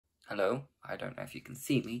Hello, I don't know if you can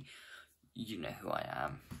see me. You know who I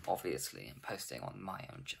am, obviously. I'm posting on my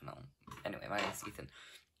own channel. Anyway, my name's Ethan.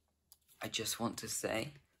 I just want to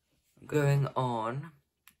say, I'm going on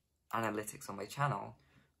analytics on my channel,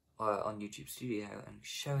 on YouTube Studio, and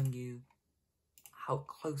showing you how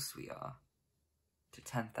close we are to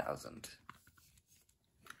 10,000.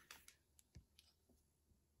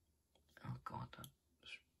 Oh god, that's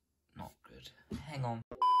not good. Hang on.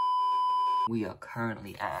 We are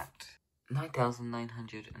currently at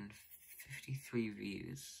 9,953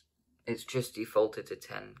 views. It's just defaulted to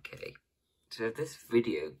 10k. So if this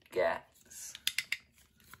video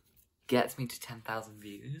gets me to 10,000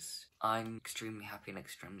 views, I'm extremely happy and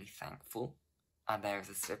extremely thankful. And there is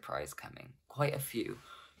a surprise coming. Quite a few.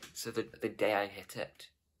 So the day I hit it,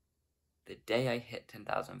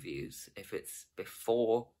 10,000 views, if it's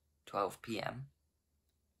before 12 PM,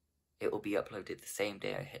 it will be uploaded the same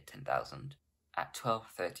day I hit 10,000 at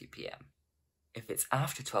 12:30 PM. If it's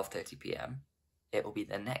after 12:30 PM, it will be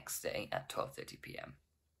the next day at 12:30 PM.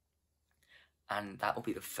 And that will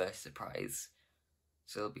be the first surprise.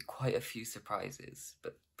 So there'll be quite a few surprises,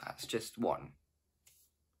 but that's just one.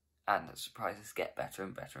 And the surprises get better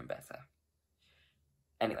and better and better.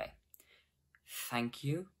 Anyway, thank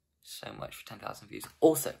you so much for 10,000 views.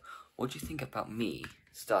 Also, what do you think about me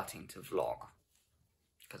starting to vlog?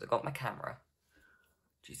 Because I got my camera.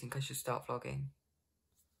 Do you think I should start vlogging?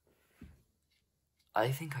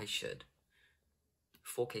 I think I should.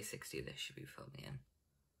 4K 60 this should be filming in.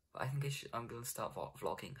 But I think I'm going to start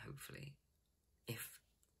vlogging, hopefully. If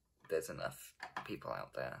there's enough people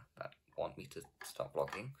out there that want me to start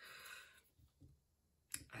vlogging.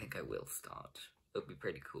 I think I will start. It'll be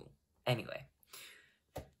pretty cool. Anyway.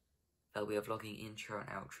 There'll be a vlogging intro and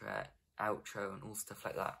outro and all stuff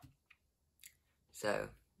like that. So,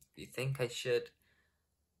 if you think I should,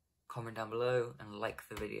 comment down below and like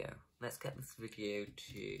the video. Let's get this video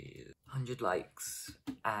to 100 likes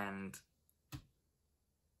and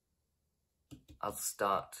I'll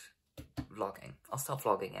start vlogging. I'll start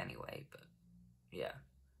vlogging anyway, but yeah,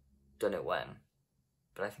 don't know when.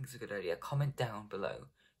 But I think it's a good idea. Comment down below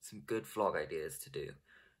some good vlog ideas to do.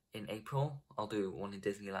 In April, I'll do one in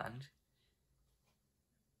Disneyland.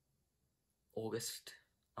 August,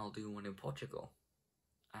 I'll do one in Portugal.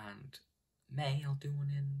 And May, I'll do one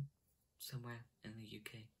in somewhere in the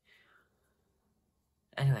UK.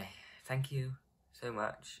 Anyway, thank you so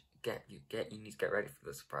much. You need to get ready for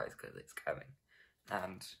the surprise because it's coming.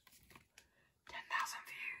 And 10,000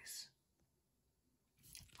 views.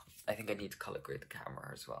 I think I need to color grade the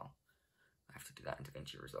camera as well. I have to do that in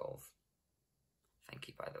DaVinci Resolve. Thank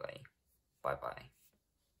you, by the way. Bye bye.